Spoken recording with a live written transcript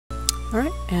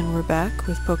Alright, and we're back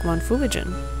with Pokemon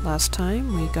Fuligin. Last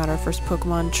time we got our first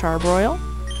Pokemon, Charbroil,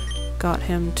 got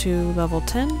him to level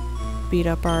 10, beat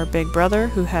up our big brother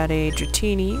who had a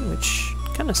Dratini, which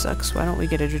kinda sucks, why don't we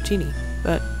get a Dratini?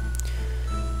 But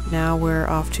now we're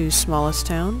off to Smallest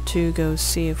Town to go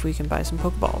see if we can buy some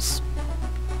Pokeballs.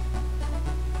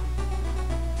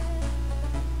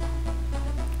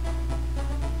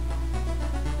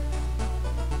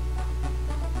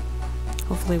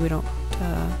 Hopefully we don't,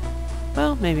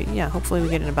 well, maybe, yeah, hopefully we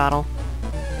get in a battle.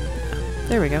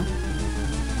 There we go.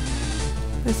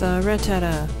 With a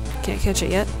Rattata. Can't catch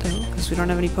it yet, though, because we don't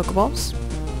have any Pokeballs.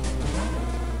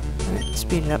 Alright,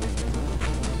 speed it up.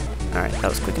 Alright, that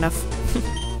was quick enough.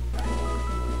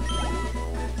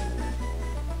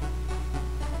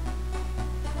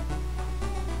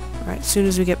 Alright, as soon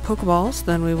as we get Pokeballs,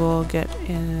 then we will get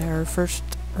in our first,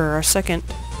 or our second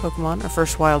Pokemon, our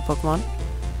first wild Pokemon.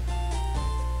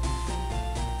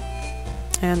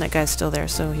 And that guy's still there,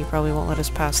 so he probably won't let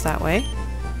us pass that way.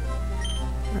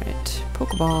 Alright,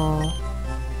 Pokeball.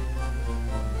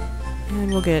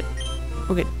 And we'll get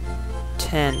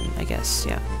 10, I guess,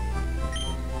 yeah.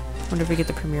 Wonder if we get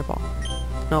the Premier Ball.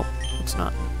 Nope, it's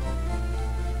not.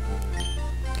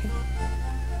 Okay.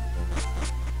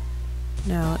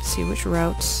 Now let's see which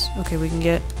routes. Okay, we didn't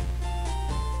get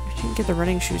the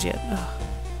running shoes yet. Ugh.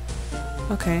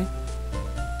 Okay.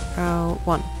 Route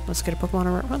 1. Let's get a Pokemon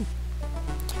on Route 1.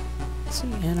 Let's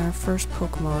see, and our first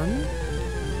Pokemon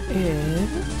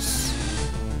is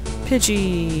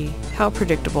Pidgey. How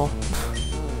predictable.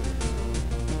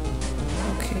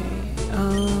 Okay, I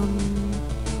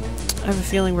have a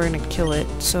feeling we're gonna kill it,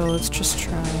 so let's just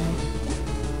try...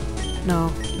 No,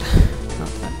 not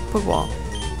that. Pokeball.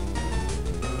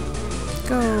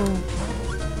 Go!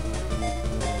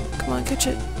 Come on, catch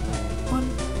it. 1,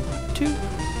 2,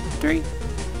 3.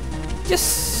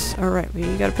 Yes! Alright,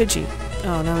 we got a Pidgey.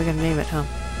 Oh, now we gotta name it, huh?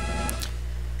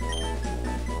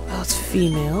 Well, it's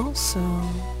female, so...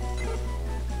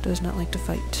 does not like to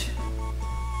fight.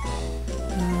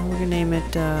 We're gonna name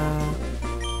it,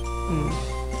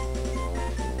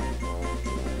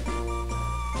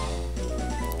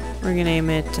 We're gonna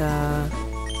name it, no,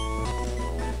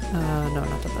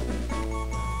 not that.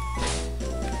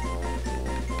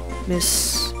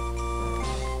 Miss...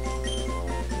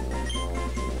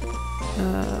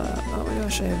 oh my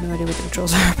gosh, I have no idea what the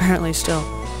controls are apparently still.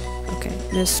 Okay,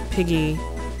 Miss Piggy,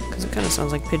 because it kind of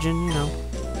sounds like pigeon, you know.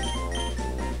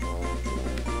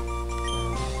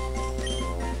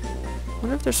 I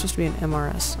wonder if there's supposed to be an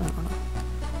MRS. I don't know.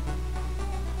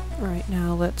 Alright,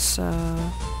 now let's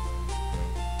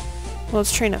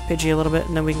train up Pidgey a little bit,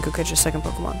 and then we can go catch a second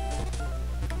Pokemon.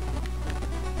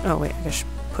 Oh wait, I guess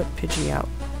put Pidgey out.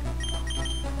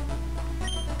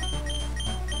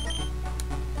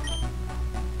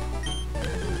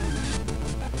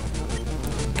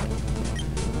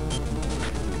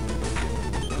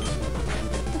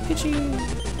 Pidgey!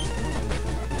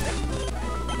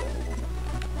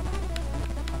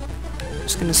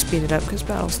 Just gonna speed it up because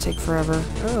battles take forever.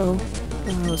 Oh,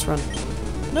 let's run.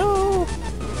 No!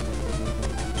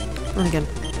 Run again.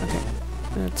 Okay.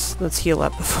 Let's heal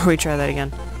up before we try that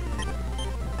again.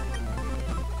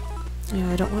 Yeah,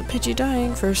 I don't want Pidgey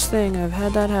dying first thing. I've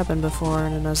had that happen before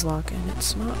in a Nuzlocke, and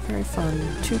it's not very fun.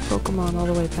 2 Pokemon all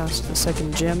the way past the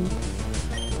second gym.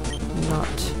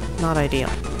 Not ideal.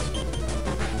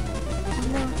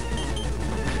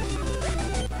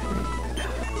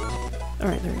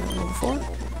 Alright, there we go, level 4.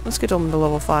 Let's get them to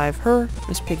level 5. Her,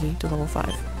 Miss Piggy, to level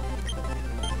 5.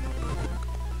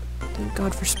 Thank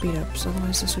God for speed ups,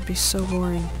 otherwise this would be so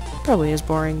boring. Probably is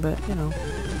boring, but, you know,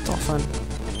 it's all fun.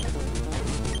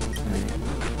 Alright.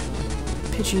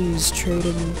 Pidgey's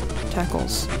traded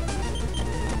tackles.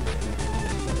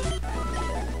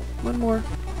 One more.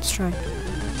 Let's try.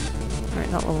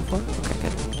 Alright, not level 4. Okay,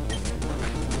 good.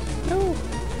 No!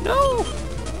 No!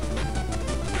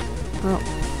 Well,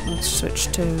 let's switch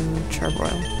to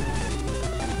Charbroil.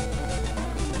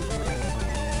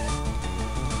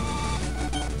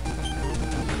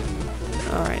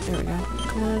 Alright, there we go.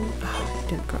 Come on. Oh,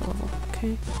 didn't grow level.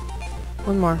 Okay.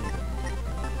 One more.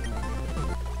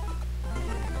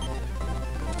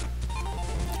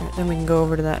 Alright, then we can go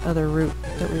over to that other route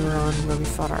that we were on where we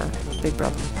fought our big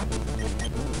brother.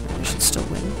 I should still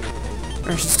win.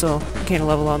 Or I should still gain a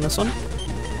level on this one.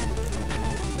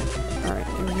 Alright,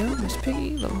 there we go. Miss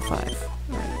Piggy, level 5.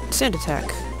 Alright, Sand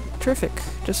Attack. Terrific.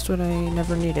 Just what I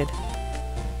never needed.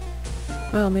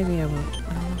 Well, maybe I will. I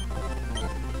don't know.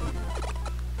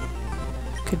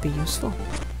 Could be useful.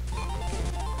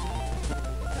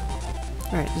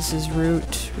 Alright, this is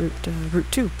Route 2.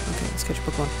 Okay, let's catch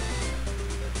Pokemon.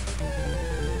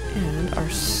 And our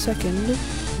second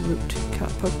root cat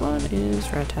Pokemon is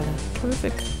Rattata.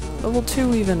 Terrific. Level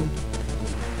 2 even.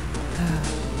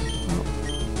 Well,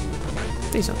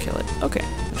 please don't kill it. Okay,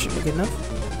 that should be good enough.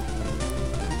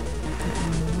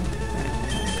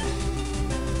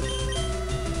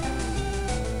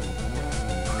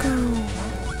 Go!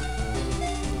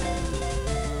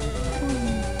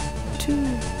 1,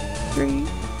 2, 3.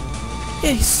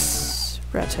 Yes!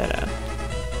 Rattata.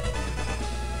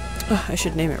 Oh, I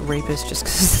should name it Rapist just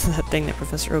because of that thing that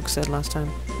Professor Oak said last time.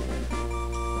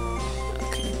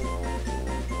 Okay.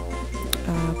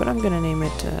 But I'm gonna name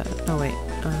it, oh wait,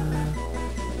 I'm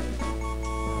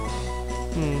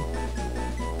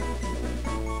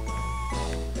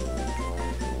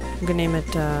gonna name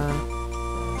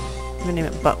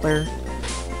it Butler.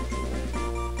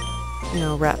 You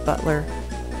know, Rat Butler.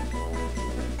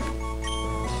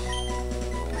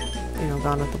 You know,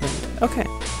 Gone with the Wind. Okay.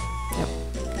 Yep.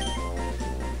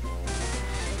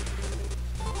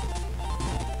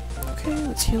 Okay,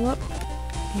 let's heal up.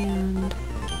 And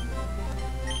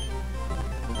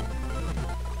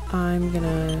I'm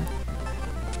gonna...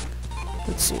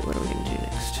 Let's see, what are we gonna do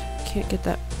next? Can't get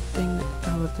that thing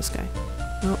out of this guy.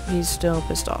 Nope, he's still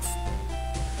pissed off.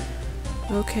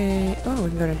 Okay. Oh, we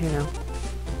can go down here now.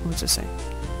 What's it say?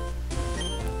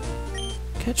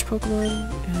 Catch Pokemon,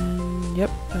 and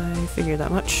yep, I figured that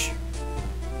much.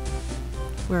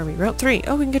 Where are we? Route 3!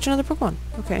 Oh, we can catch another Pokemon!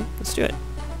 Okay, let's do it.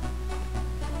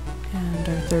 And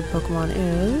our third Pokemon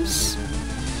is...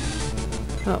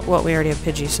 Oh, well, we already have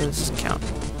Pidgey, so this doesn't count.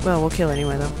 Well, we'll kill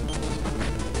anyway, though.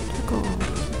 Go.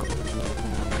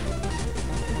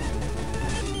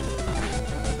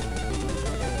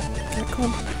 Okay,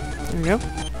 come on. There we go.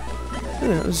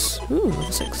 Ooh, that was... Ooh,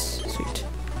 level 6. Sweet.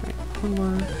 Alright, one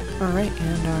more. Alright,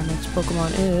 and our next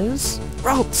Pokemon is...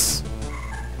 Ralts!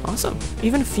 Awesome.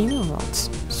 Even a female Ralts.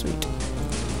 Sweet.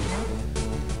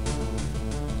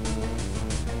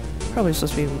 Probably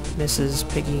supposed to be Mrs.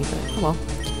 Piggy, but oh well.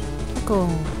 Tackle!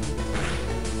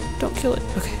 Don't kill it.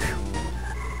 Okay.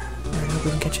 Alright, I hope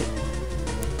we can catch it.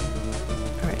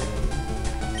 Alright.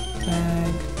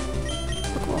 Bag.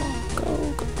 Pokeball. Go,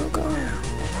 go, go, go.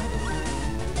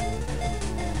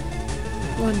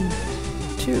 1,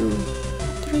 2,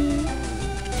 3.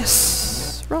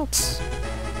 Yes! Ralts!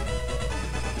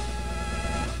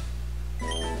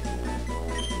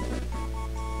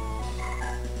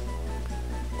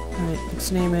 Alright,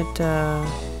 let's name it,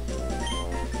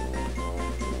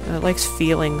 it likes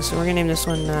feelings, so we're gonna name this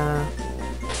one,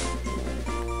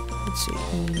 let's see,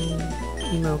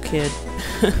 Emo Kid.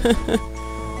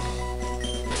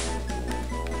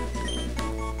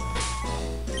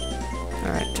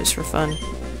 Alright, just for fun.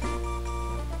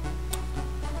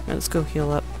 Alright, let's go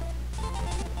heal up.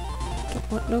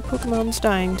 Don't want no Pokemon's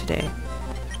dying today.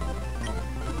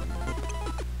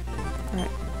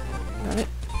 Alright, got it.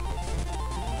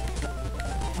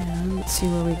 And let's see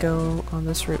where we go on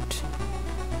this route. I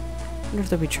wonder if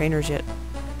there'll be trainers yet.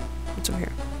 What's over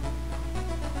here?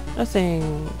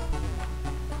 Nothing.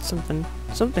 Something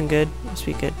good. Must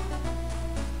be good.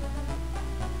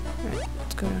 Alright,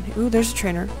 let's go down here. Ooh, there's a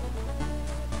trainer.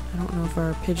 I don't know if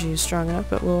our Pidgey is strong enough,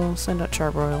 but we'll send out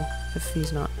Charbroil if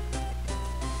he's not.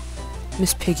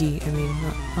 Miss Piggy, I mean,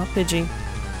 not Pidgey.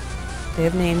 They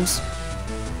have names.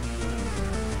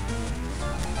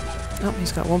 Oh,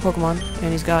 he's got one Pokemon,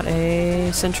 and he's got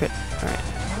a Sentret. Alright.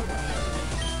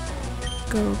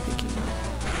 Go, Piggy.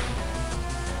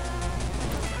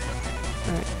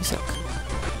 Alright, you suck.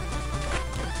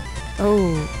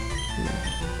 Oh.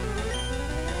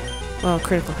 Well,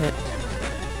 critical hit.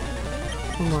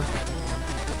 One more.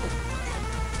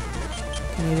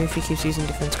 Maybe if he keeps using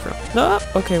Defense Curl. No!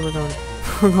 Okay, we're going to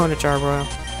Charbroil.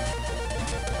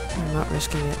 I'm not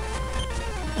risking it.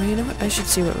 Oh, you know what? I should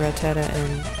see what Rattata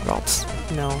and Ralts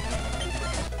know.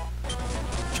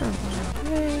 Charbroil.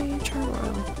 Yay,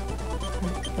 Charbroil.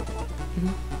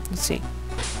 Let's see.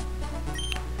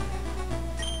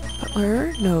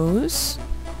 Butler knows...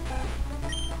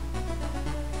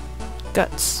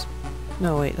 Guts.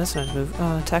 No, wait, that's not his move.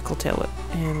 Tackle, Tail Whip.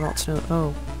 And Ralts knows...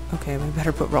 Oh, okay, we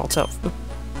better put Ralts out...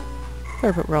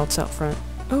 Better put Ralts out front.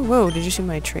 Oh, whoa, did you see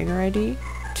my trainer ID?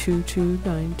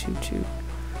 22922.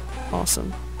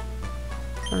 Awesome.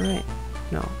 Alright.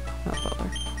 No, not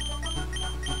Butler.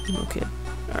 Emo Kid.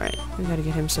 Alright, we gotta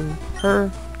get him some...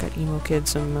 Got Emo Kid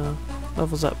some,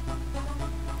 levels up.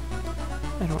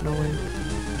 I don't know when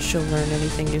she'll learn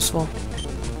anything useful.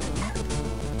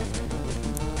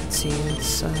 Let's see,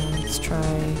 let's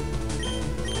try...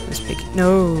 Miss Piggy.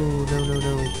 No!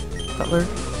 Butler?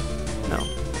 No.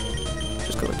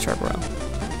 Just go with Charbroil.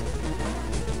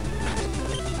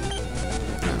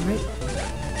 Alright.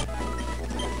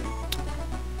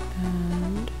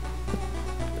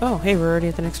 Oh, hey, we're already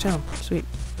at the next town. Sweet.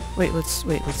 Let's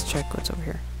check what's over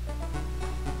here.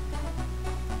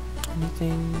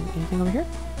 Anything over here?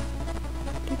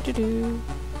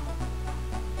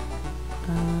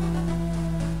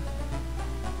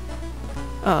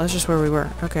 Oh, that's just where we were.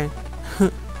 Okay.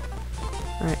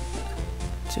 Alright.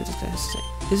 Let's see what this guy has to say.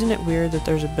 Isn't it weird that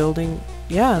there's a building?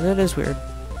 Yeah, that is weird.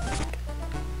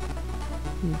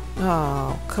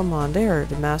 Oh, come on. They are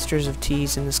the masters of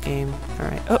tease in this game.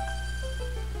 Alright. Oh!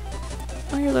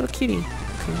 Oh, you're a little cutie.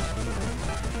 Okay.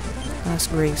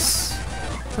 Last race.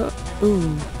 Oh,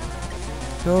 ooh.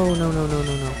 Oh, no.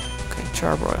 Okay,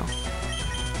 Charbroil.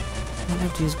 I might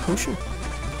have to use a potion.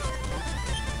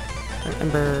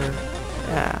 Remember...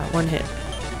 Yeah, one hit.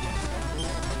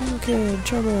 Okay,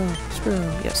 Charbroil.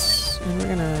 Sparrow. Yes. And we're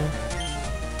gonna...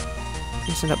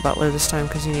 send up Butler this time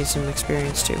because he needs some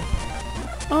experience too.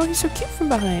 Oh, he's so cute from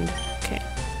behind. Okay.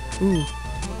 Ooh.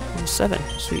 7.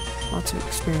 Sweet. Lots of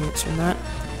experience from that.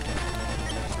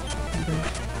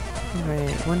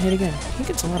 Alright, one hit again. He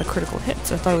gets a lot of critical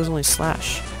hits. I thought it was only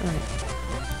slash. Alright.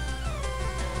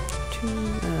 2.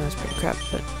 That's pretty crap,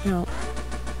 but, you know.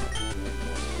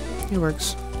 It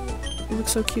works. You look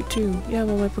so cute too. Yeah,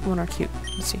 well, my Pokemon are cute.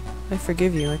 Let's see. I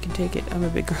forgive you. I can take it. I'm a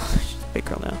big girl. She's a big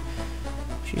girl now.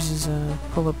 She uses,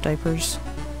 pull-up diapers.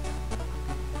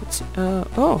 Let's see.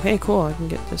 Oh, hey, cool. I can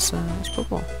get this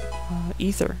Pokeball.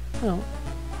 Ether. Oh.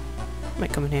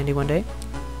 Might come in handy one day.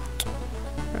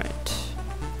 Right.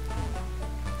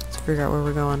 Let's figure out where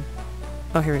we're going.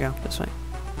 Oh, here we go. This way.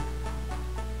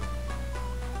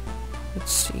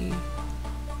 Let's see.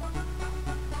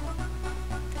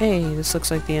 Hey, this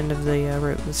looks like the end of the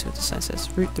route. Let's see what this sign says.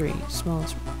 Route 3.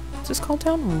 Smallest. What's this called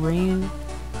town?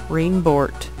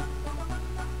 Rainbort.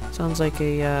 Sounds like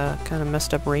a kind of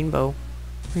messed up rainbow.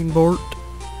 Rainbort.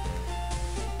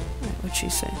 Right, what'd she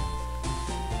say?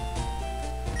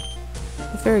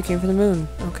 The fairy came from the moon.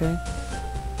 Okay.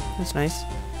 That's nice.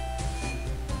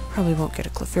 Probably won't get a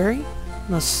Clefairy.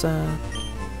 Unless,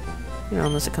 you know,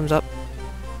 unless it comes up.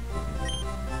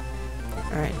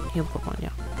 Alright, heal Pokemon,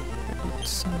 yeah. Right,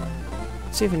 let's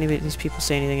see if any of these people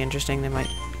say anything interesting. They might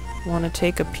want to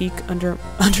take a peek under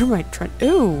my trunk.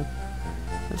 Ooh!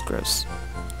 That's gross.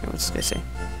 Here, what's this guy say?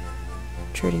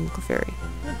 Trading Clefairy.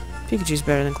 Pikachu's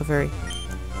better than Clefairy.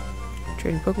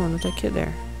 Trading Pokemon with that kid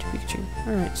there. To Pikachu.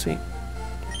 Alright, sweet.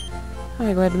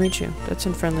 Hi, glad to meet you. That's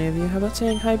unfriendly of you. How about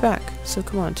saying hi back? So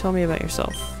come on, tell me about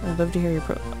yourself. I'd love to hear your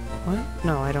What?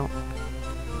 No, I don't.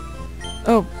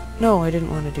 Oh, no, I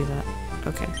didn't want to do that.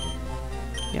 Okay.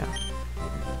 Yeah.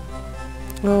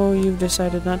 Oh, you've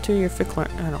decided not to? You're fickler.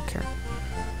 I don't care.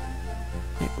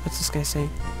 Wait, what's this guy say?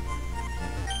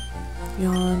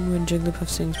 Yawn when Jigglypuff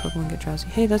sings, Pokemon get drowsy.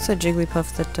 Hey, that's that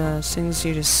Jigglypuff that sings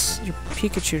you to your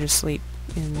Pikachu to sleep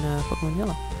in Pokemon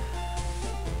Yellow.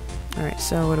 Alright,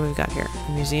 so what do we got here?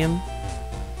 A museum?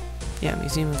 Yeah,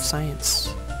 Museum of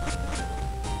Science.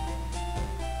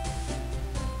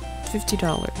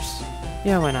 $50.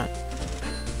 Yeah, why not?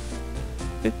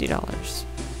 $50.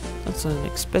 That's an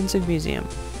expensive museum.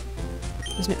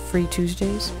 Isn't it free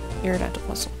Tuesdays? Aerodactyl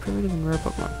fossil, primitive and rare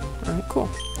Pokemon. Alright, cool.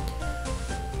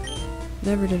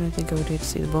 Never did I think I would get to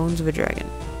see the bones of a dragon.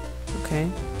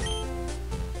 Okay.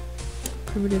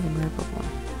 Primitive and rare Pokemon.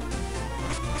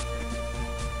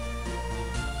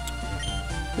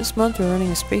 This month we're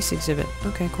running a space exhibit.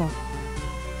 Okay, cool.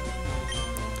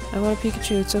 I want a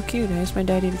Pikachu, it's so cute. I asked my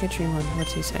daddy to get you one.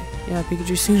 What's he say? Yeah,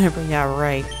 Pikachu soon ever. Yeah,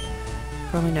 right.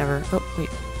 Probably never. Oh, wait.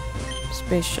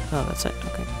 Space oh, that's it.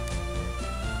 Okay.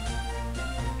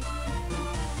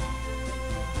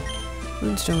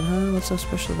 Moonstone, huh? What's so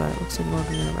special about it? Looks like an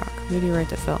ordinary rock. Meteorite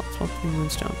that fell. It's supposed to be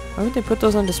moonstone. Why would they put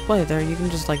those on display there? You can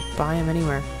just, like, buy them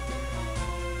anywhere.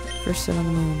 First sit on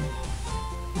the moon.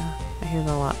 Yeah, I hear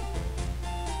that a lot.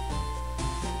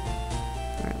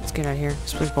 Alright, let's get out of here.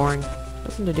 This place boring.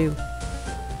 Nothing to do.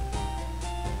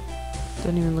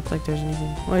 Doesn't even look like there's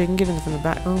anything. Well, you can get in from the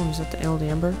back. Oh, is that the old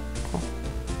Amber? Cool.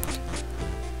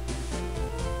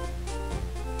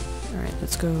 Alright,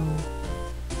 let's go.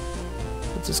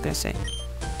 What's this guy say?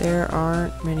 There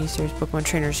aren't many serious Pokemon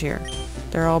trainers here.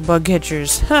 They're all bug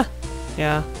catchers. Ha!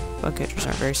 Yeah, bug catchers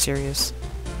aren't very serious.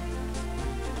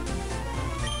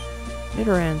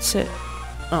 Nidoran, sit.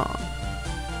 Aw.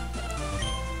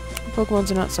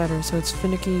 Pokemon's an outsider, so it's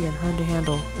finicky and hard to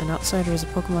handle. An outsider is a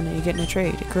Pokemon that you get in a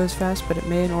trade. It grows fast, but it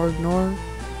may or ignore an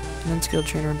unskilled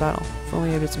trainer in battle. If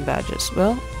only I get some badges.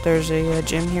 Well, there's a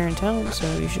gym here in town, so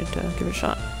you should give it a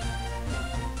shot.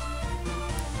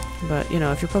 But, you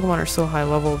know, if your Pokemon are so high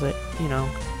level that, you know,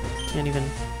 can't even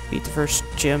beat the first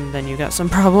gym, then you got some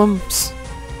problems.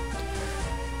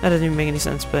 That doesn't even make any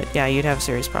sense, but yeah, you'd have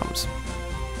serious problems.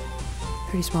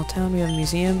 Pretty small town. We have a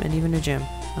museum and even a gym.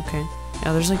 Okay.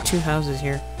 Yeah, there's like 2 houses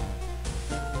here.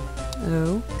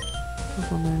 Oh.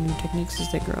 Pokemon learn new techniques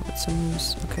as they grow up. It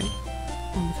seems okay.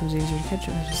 It becomes easier to catch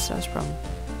it. It's just a size problem.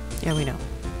 Yeah, we know.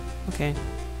 Okay.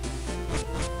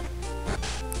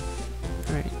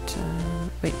 Alright,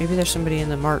 wait, maybe there's somebody in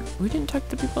the mart. We didn't talk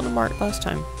to people in the mart last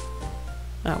time.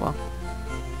 Ah, well.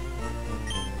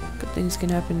 Good things can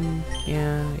happen.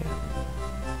 Yeah.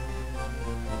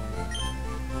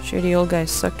 Shady old guy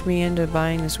sucked me into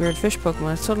buying this weird fish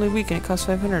Pokemon. It's totally weak and it costs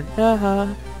 500.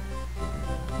 Haha.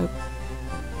 Oh.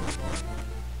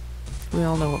 We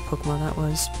all know what Pokemon that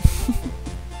was.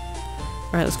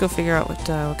 Alright, let's go figure out what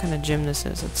kind of gym this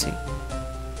is. Let's see.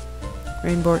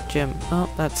 Rainbow Gym. Oh,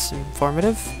 that's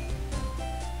informative.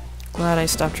 Glad I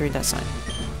stopped to read that sign.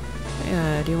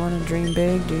 Do you want to dream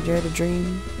big? Do you dare to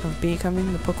dream of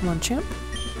becoming the Pokemon champ?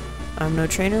 I'm no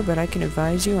trainer, but I can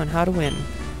advise you on how to win.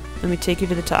 Let me take you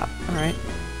to the top. Alright.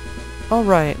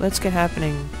 Alright, let's get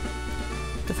happening.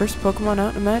 The first Pokemon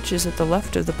out in a match is at the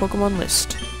left of the Pokemon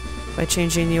list. By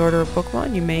changing the order of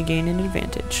Pokemon, you may gain an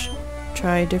advantage.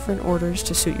 Try different orders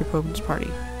to suit your Pokemon's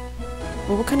party.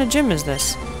 Well, what kind of gym is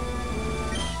this?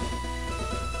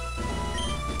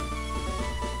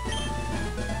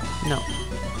 No.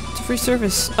 It's a free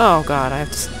service. Oh god, I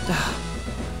have to...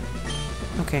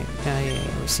 Okay,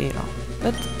 yeah, we see it all.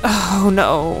 Oh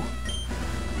no!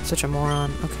 Such a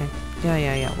moron. Okay.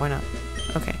 Yeah, why not?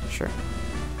 Okay, sure.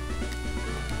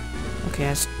 Okay,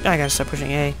 I gotta stop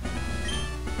pushing A.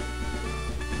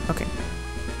 Okay.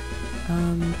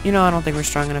 You know, I don't think we're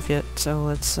strong enough yet, so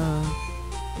let's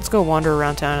go wander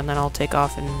around town and then I'll take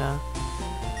off and,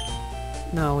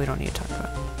 no, we don't need to talk about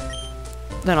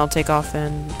it. Then I'll take off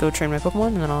and go train my Pokemon,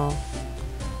 and then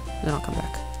I'll come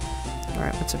back.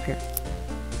 Alright, what's up here?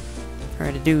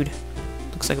 Alright, a dude.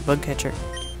 Looks like a bug catcher.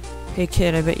 Hey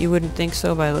kid, I bet you wouldn't think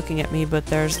so by looking at me, but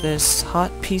there's this hot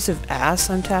piece of ass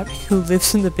I'm tapping who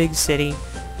lives in the big city.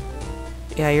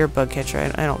 Yeah, you're a bug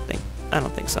catcher. I don't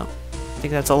think so. I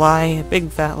think that's a lie. A big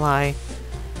fat lie.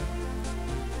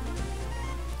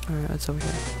 Alright, what's over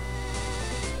here?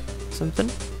 Something?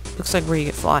 Looks like where you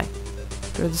get fly.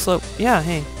 Toward the slope. Yeah,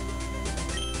 hey.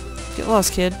 Get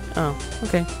lost, kid. Oh,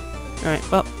 okay.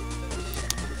 Alright, well.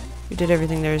 We did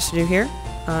everything there is to do here.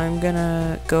 I'm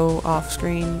gonna go off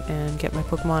screen and get my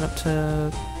Pokemon up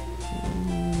to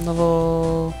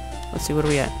level... Let's see, what are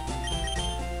we at?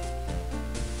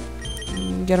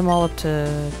 Get them all up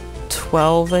to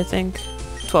 12, I think.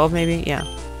 12, maybe? Yeah.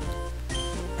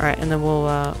 Alright, and then we'll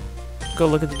go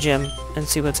look at the gym and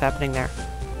see what's happening there.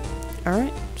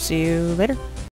 Alright, see you later.